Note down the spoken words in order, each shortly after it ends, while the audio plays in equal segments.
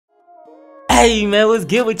Hey man, what's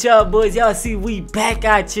good with y'all boys? Y'all see we back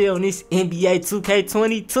out here on this NBA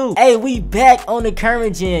 2K22. Hey, we back on the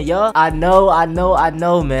current gen, y'all. I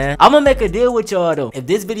know, man. I'm gonna make a deal with y'all though. If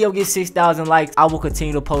this video gets 6,000 likes, I will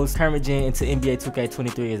continue to post current gen until NBA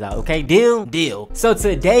 2K23 is out. Okay, deal? Deal. So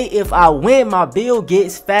today, if I win, my build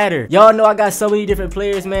gets fatter. Y'all know I got so many different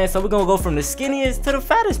players, man. So we're gonna go from the skinniest to the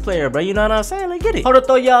fattest player, bro. You know what I'm saying? Let's get it. Hold up,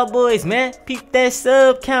 though, y'all boys, man. Peep that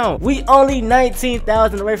sub count. We only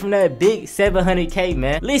 19,000 away from that big 700K,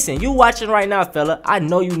 man. Listen, you watching right now, fella. I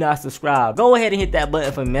know you not subscribed. Go ahead and hit that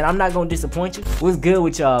button for me, man. I'm not gonna disappoint you. What's good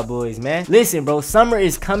with y'all boys, man? Listen, bro, summer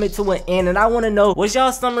is coming to an end, and I want to know, was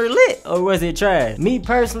y'all summer lit or was it trash? Me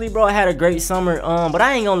personally, bro, I had a great summer, but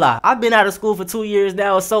I ain't gonna lie. I've been out of school for 2 years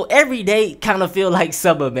now, so every day kind of feel like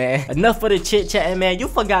summer, man. Enough for the chit chatting, man. You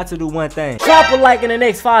forgot to do one thing. Drop a like in the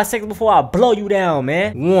next 5 seconds before I blow you down,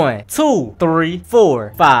 man. 1, 2, 3,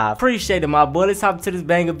 4, 5. Appreciate it, my boy. Let's hop to this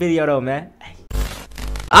banger video though, man.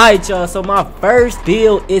 Alright, y'all, so my first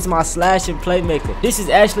build is my slashing playmaker. This is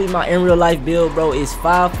actually my in real life build, bro. It's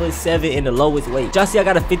 5'7" in the lowest weight. Y'all see I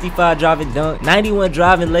got a 55 driving dunk, 91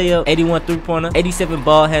 driving layup, 81 3-pointer, 87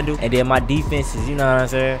 ball handle, and then my defenses, you know what I'm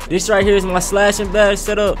saying? This right here is my slashing badge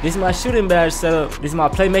setup. This is my shooting badge setup. This is my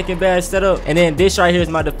playmaking badge setup. And then this right here is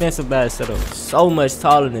my defensive badge setup. So much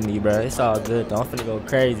taller than me, bro. It's all good though. I'm finna go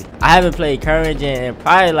crazy. I haven't played current gen in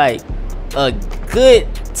probably like a good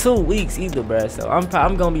 2 weeks either, bro. So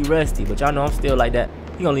I'm gonna be rusty, but y'all know I'm still like that.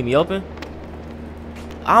 You gonna leave me open?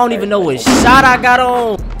 I don't even know what shot I got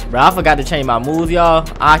on, bro. I forgot to change my moves, y'all.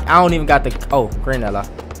 I don't even got the green that,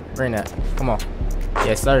 green that. Come on,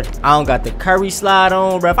 yes sir. I don't got the Curry slide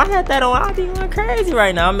on, bro. If I had that on, I'd be going crazy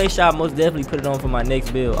right now. I'll make sure I most definitely put it on for my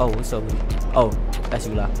next build. Oh, what's up with you? Oh, that's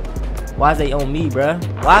you, lot. Why is they on me, bro?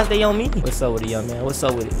 Why is they on me? What's up with it, young man? What's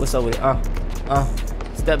up with it? What's up with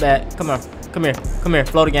it? Step back. Come on. Come here. Come here.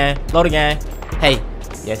 Float again. Float again. Hey.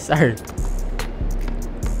 Yes, sir.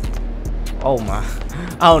 Oh, my.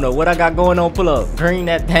 I don't know what I got going on. Pull up. Green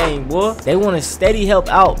that thing, boy. They want to steady help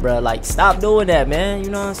out, bro. Like, stop doing that, man.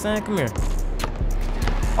 You know what I'm saying? Come here.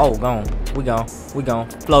 Oh, gone. We gone. We gone.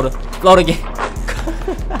 Floater. Float again.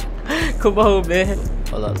 Come on, man.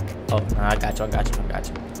 Hold up. Oh, nah, I got you. I got you. I got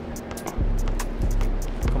you.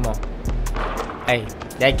 Come on. Hey,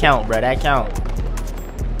 that count, bro. That count.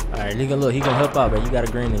 Alright, he gonna help out, bro. You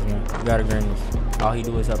gotta green this, man. You gotta green this. All he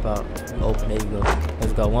do is help out. Open, there you go.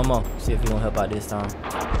 Let's go. One more. See if he gonna help out this time.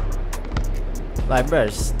 Like, bro,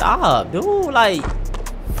 stop, dude. Like,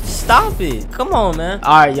 stop it. Come on, man.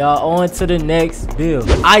 Alright, y'all. On to the next build.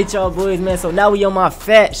 Alright, y'all boys, man. So now we on my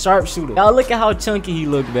fat sharpshooter. Y'all look at how chunky he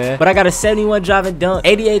look, man. But I got a 71 driving dunk,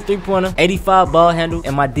 88 3-pointer, 85 ball handle,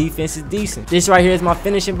 and my defense is decent. This right here is my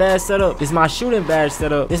finishing badge setup. This is my shooting badge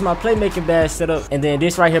setup. This is my playmaking badge setup. And then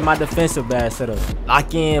this right here, my defensive badge setup.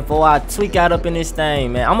 Lock in before I tweak out up in this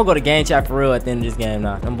thing, man. I'm gonna go to game chat for real at the end of this game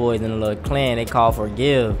now. Them boys in a little clan, they call for a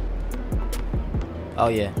give. Oh,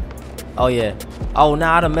 yeah. Oh, yeah. Oh,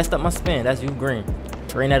 nah, I done messed up my spin. That's you, green.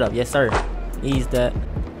 Green that up. Yes, sir. Ease that.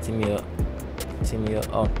 See me up. See me up.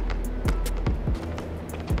 Oh.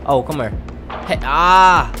 Oh, come here. Hey,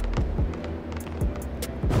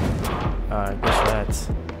 Alright, good shots.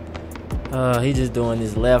 He just doing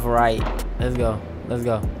this left, right. Let's go. Let's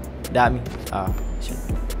go. Dot me. Ah, shit.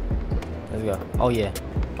 Let's go. Oh, yeah.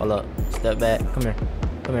 Hold up. Step back. Come here.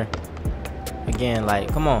 Come here. Again,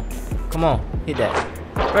 like, come on. Come on. Hit that.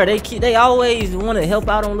 Bro, they always want to help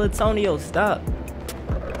out on Lil Tonio. Stop.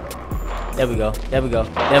 There we go. There we go.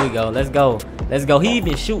 There we go. Let's go. Let's go. He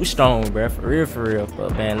even shoot strong, bro. For real, for real.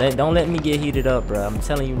 But man, don't let me get heated up, bro. I'm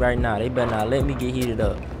telling you right now, they better not let me get heated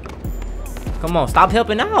up. Come on, stop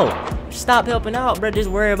helping out. Stop helping out, bro. Just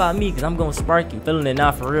worry about me, cause I'm gonna spark you. Feeling it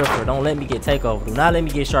now, for real, for don't let me get takeover. Do not let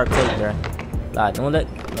me get sharp take, bro. Like, don't let,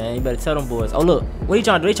 man. You better tell them boys. Oh look, what are you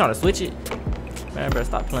trying to do? They trying to switch it, man, bro.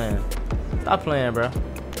 Stop playing. Stop playing, bro.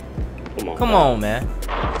 Come on, man.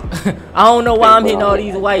 I don't know why I'm hitting all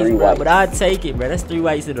these whites, bro, but I take it, bro. That's 3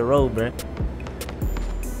 whites in a row, bro.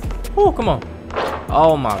 Oh, come on.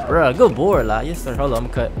 Oh my, bro. Good board, lot. Yes, sir. Hold on, I'm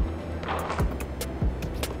cut.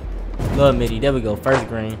 Love midi. There we go. First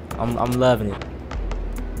green. I'm loving it.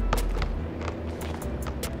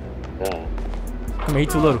 Come here. He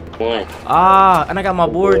too little. Ah, and I got my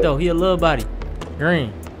board though. He a little body.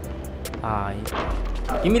 Green. Ah,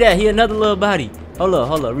 give me that. He another little body. Hold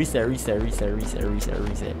up, reset.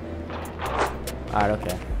 Alright,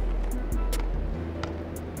 okay.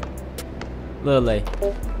 Little late.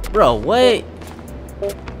 Bro, wait.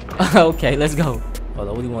 Okay, let's go. Hold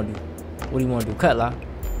on, what do you want to do? What do you want to do? Cut, la.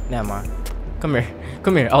 Never mind. Come here.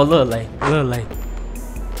 Come here. Oh, little late.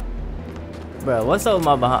 Bro, what's up with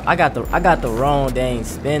my behind? I got the wrong dang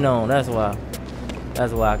spin on. That's why.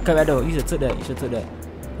 That's why. Come back though. You should took that. You should took that.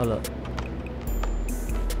 Hold up.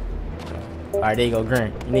 Alright, there you go,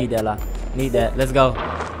 green. You need that, need that. Let's go.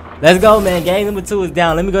 Let's go, man. Game number 2 is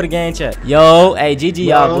down. Let me go to game chat. Yo, hey, GG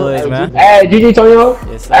y'all boys, man. Hey, GG,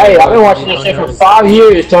 Tonyo. Yes, sir. Hey, I've been watching this shit for 5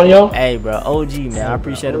 years, Tonyo. Hey, bro, OG, man. I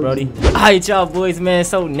appreciate it, Brody. Alright, y'all boys, man.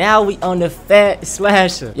 So now we on the fat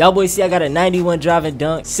slasher. Y'all boys see I got a 91 driving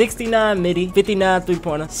dunk, 69 midi, 59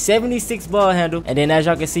 3-pointer, 76 ball handle. And then as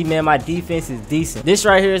y'all can see, man, my defense is decent. This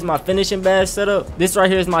right here is my finishing badge setup. This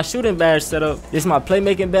right here is my shooting badge setup. This is my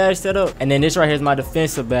playmaking badge setup. And then this right here is my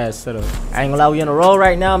defensive badge setup. I ain't gonna lie, we on a roll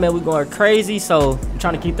right now, man. We going crazy, so I'm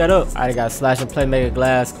trying to keep that up. I got slash and playmaker,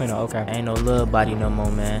 glass cleaner. Okay, ain't no little body no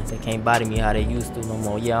more, man. They can't body me how they used to no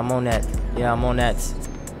more. Yeah, I'm on that. Yeah, I'm on that.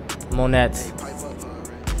 I'm on that.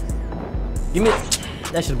 Give me.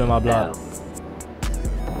 That should have been my block.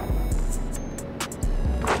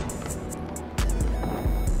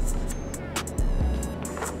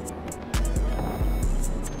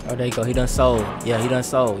 Oh, there you go. He done sold. Yeah, he done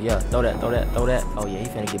sold. Yeah, throw that, throw that, throw that. Oh yeah, he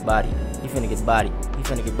finna get body. He finna get body. He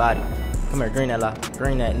finna get body. Come here, green that lot.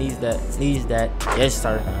 Green that. Needs that. Needs that. Yes,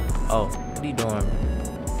 sir. Oh, what he doing,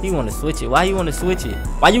 man? He wanna switch it. Why you wanna switch it?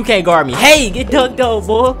 Why you can't guard me? Hey, get dunked though,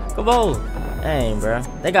 boy. Come on. Dang, bro.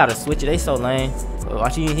 They gotta switch it. They so lame.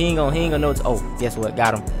 Watch, he ain't gonna know. Oh, guess what?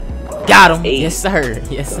 Got him. Got him. Yes, sir.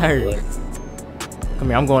 Yes, sir. Come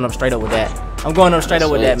here. I'm going up straight up with that. I'm going up straight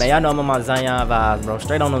up with that, man. Y'all know I'm on my Zion vibes, bro.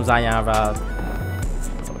 Straight on them Zion vibes.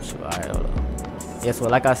 Oh, shoot. All right, hold up. Guess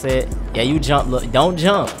what? Like I said, yeah, you jump. Look, don't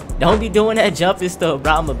jump. Don't be doing that jumping stuff,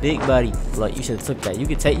 bro. I'm a big buddy. Look, you should have took that. You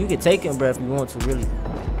could take him, bro, if you want to, really.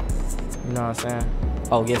 You know what I'm saying?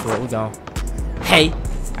 Oh, guess what? We gone. Hey,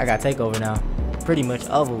 I got takeover now. Pretty much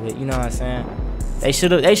over with. You know what I'm saying? They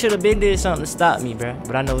should have been did something to stop me, bro.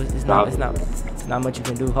 But I know it's not much you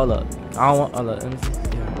can do. Hold up. I don't want. Hold up. Let me see.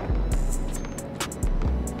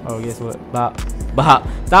 Oh, guess what? Bop. Bop.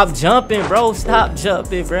 Stop jumping, bro. Stop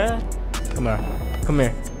jumping, bro. Come here. Come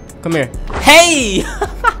here. Come here. Hey!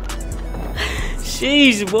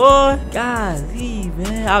 Sheesh, boy. Golly,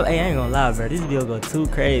 man. Hey, I ain't gonna lie, bro. This video go too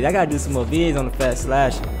crazy. I gotta do some more vids on the fat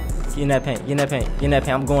slash. Get in that paint. Get in that paint. Get in that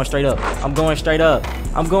paint. I'm going straight up. I'm going straight up.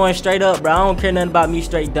 I'm going straight up, bro. I don't care nothing about me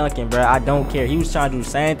straight dunking, bro. I don't care. He was trying to do the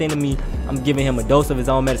same thing to me. I'm giving him a dose of his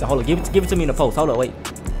own medicine. Hold on. Give it to me in the post. Hold on. Wait.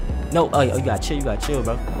 No, oh, you gotta chill. You gotta chill,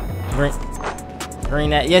 bro.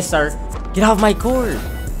 Green that. Yes, sir. Get off my court.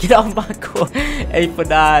 Get off my court. 8 for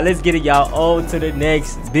 9. Let's get it, y'all. On to the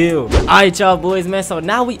next build. All right, y'all boys, man. So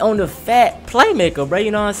now we on the fat playmaker, bro. You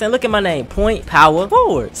know what I'm saying? Look at my name. Point, power,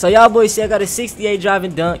 forward. So y'all boys see I got a 68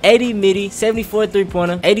 driving dunk, 80 midi, 74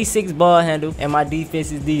 3-pointer, 86 ball handle, and my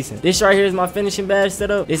defense is decent. This right here is my finishing badge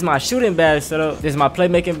setup. This is my shooting badge setup. This is my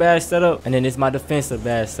playmaking badge setup. And then this is my defensive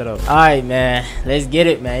badge setup. All right, man. Let's get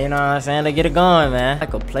it, man. You know what I'm saying? Let's get it going, man.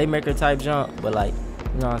 Like a playmaker type jump, but like,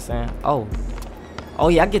 you know what I'm saying? Oh. Oh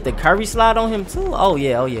yeah, I get the Curry slide on him too. Oh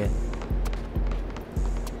yeah, oh yeah.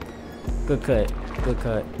 Good cut. Good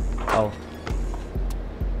cut. Oh.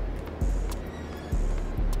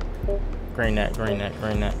 Green that, green that,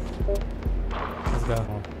 green that. Let's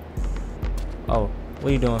go. Oh, what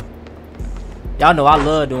are you doing? Y'all know I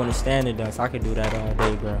love doing the standing dunks. I can do that all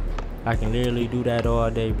day, bro. I can literally do that all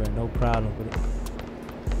day, bro. No problem with it.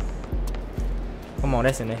 Come on,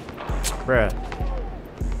 that's in there. Bruh.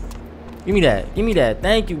 Give me that. Give me that.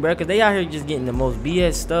 Thank you, bro. Because they out here just getting the most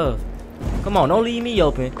BS stuff. Come on. Don't leave me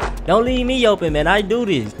open. Don't leave me open, man. I do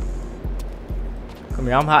this. Come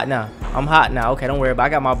here. I'm hot now. I'm hot now. Okay, don't worry about it. I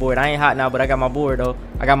got my board. I ain't hot now, but I got my board, though.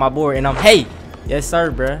 I got my board, and I'm... Hey! Yes,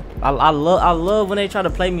 sir, bro. I love when they try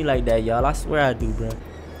to play me like that, y'all. I swear I do, bro.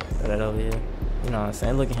 Throw that over here. You know what I'm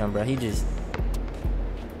saying? Look at him, bro. He just...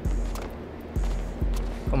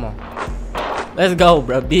 Come on. Let's go,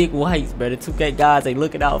 bro. Big whites, bro. The 2K guys, they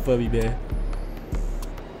looking out for me, man.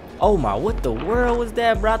 Oh my, what the world was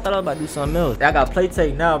that, bro? I thought I was about to do something else. I got play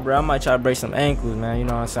take now, bro. I might try to break some ankles, man. You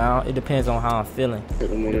know what I'm saying? It depends on how I'm feeling.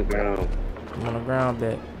 I'm on the ground. I'm on the ground,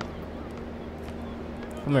 bet.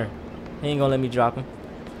 Come here. He ain't gonna let me drop him.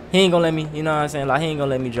 He ain't gonna let me, you know what I'm saying? Like, he ain't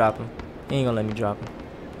gonna let me drop him. He ain't gonna let me drop him.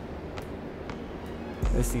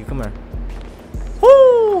 Let's see, come here.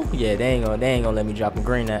 Woo! Yeah, they ain't gonna let me drop him.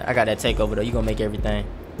 Green that. I got that takeover though. You gonna make everything.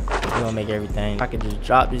 You gonna make everything. I can just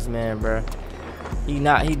drop this man, bro. He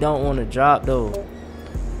don't want to drop though.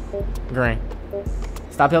 Green.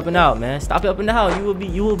 Stop helping out, man. Stop helping out.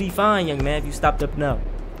 You will be fine, young man, if you stop helping out.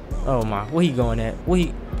 Oh my, where he going at? Where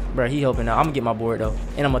he, bro? He helping out. I'm gonna get my board though,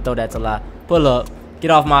 and I'm gonna throw that to lie. Pull up.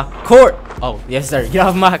 Get off my court. Oh, yes, sir. Get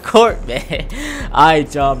off my court, man.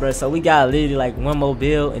 Alright, y'all, bro. So we got literally like one more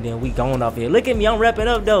build, and then we going off here. Look at me. I'm wrapping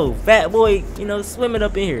up, though. Fat boy, you know, swimming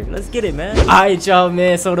up in here. Let's get it, man. Alright, y'all,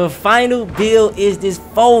 man. So the final build is this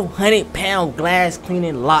 400-pound glass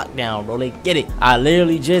cleaning lockdown, bro. Let's get it. I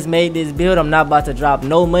literally just made this build. I'm not about to drop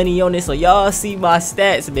no money on this. So y'all see my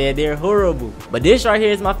stats, man. They're horrible. But this right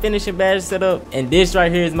here is my finishing badge setup, and this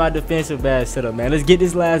right here is my defensive badge setup, man. Let's get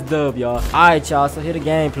this last dub, y'all. Alright, y'all. So here the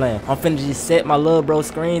game plan. I'm finna just set my little bro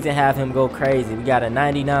screens and have him go crazy. We got a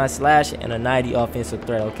 99 slash and a 90 offensive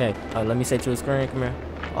threat. Okay, let me set you a screen. Come here.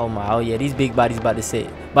 Oh my, oh yeah, these big bodies about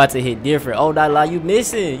to hit different. Oh, that lie, you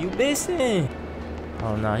missing.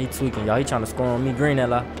 Oh no, he tweaking, y'all. He trying to score on me. Green that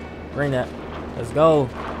lie. Green that. Let's go.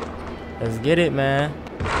 Let's get it, man.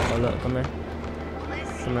 Oh look, come here.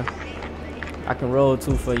 Come here. I can roll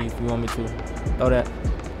two for you if you want me to. Throw that.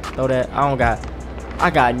 Throw that. I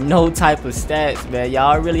got no type of stats, man.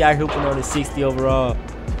 Y'all really are hooping on the 60 overall.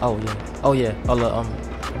 Oh yeah. Oh yeah. Oh look.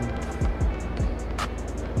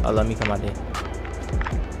 Oh, let me come out there.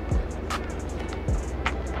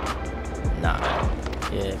 Nah.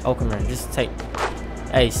 Yeah. Oh, come here. Just take.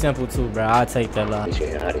 Hey, simple too, bro. I'll take that lot.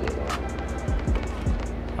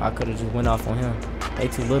 I could have just went off on him. They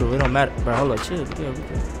too little. It don't matter, bro. Hold up. Chill. Yeah, we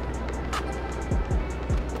good.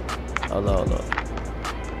 Hold up.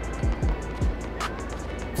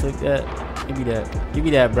 Took that. Give me that. Give me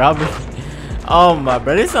that, bro. Oh my,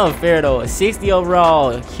 bro. This is unfair though. A 60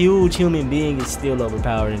 overall, huge human being is still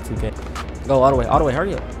overpowered in 2K. Go all the way. All the way.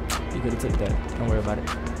 Hurry up. You could have took that. Don't worry about it.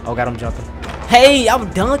 Oh, got him jumping. Hey, I'm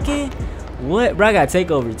dunking. What, bro? I got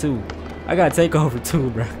takeover too. I got takeover too,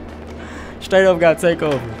 bro. Straight up got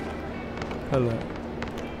takeover. Hold up.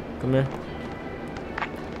 Come here.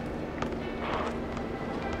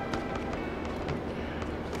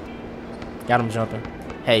 Got him jumping.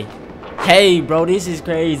 Hey, bro, this is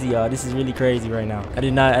crazy, y'all. This is really crazy right now. I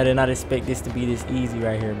did not expect this to be this easy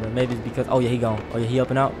right here, bro. Maybe it's because, oh yeah, he gone. Oh yeah, he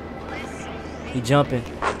up and out. He jumping,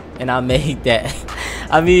 and I made that.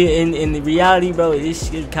 I mean, in reality, bro, it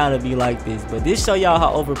should kind of be like this. But this show y'all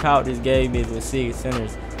how overpowered this game is with 6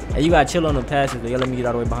 centers. And you gotta chill on the passes. But let me get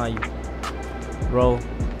all the way behind you, bro.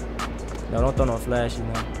 No, don't throw no flash, you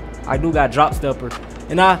know. I do got drop stepper,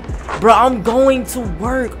 and bro, I'm going to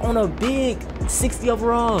work on a big 60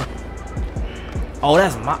 overall. Oh,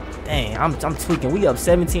 that's my dang. I'm tweaking. We up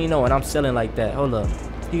 17-0 and I'm selling like that. Hold up.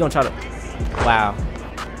 He gonna try to. Wow.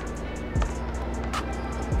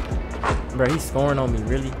 Bro, he's scoring on me.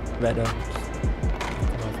 Really? Right there.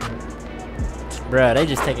 Bro, they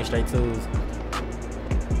just taking straight twos.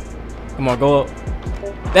 Come on, go up.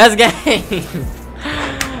 That's game.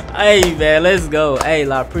 Hey, man, let's go. Hey,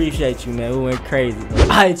 I appreciate you, man. We went crazy.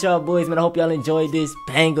 Alright, y'all boys, man. I hope y'all enjoyed this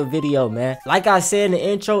banger video, man. Like I said in the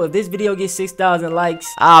intro, if this video gets 6,000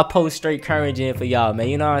 likes, I'll post straight current gen for y'all, man.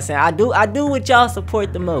 You know what I'm saying? I do what y'all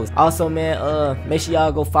support the most. Also, man, make sure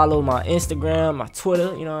y'all go follow my Instagram, my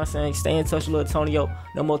Twitter. You know what I'm saying? Stay in touch with Lil Tonyo.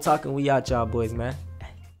 No more talking. We out, y'all boys, man.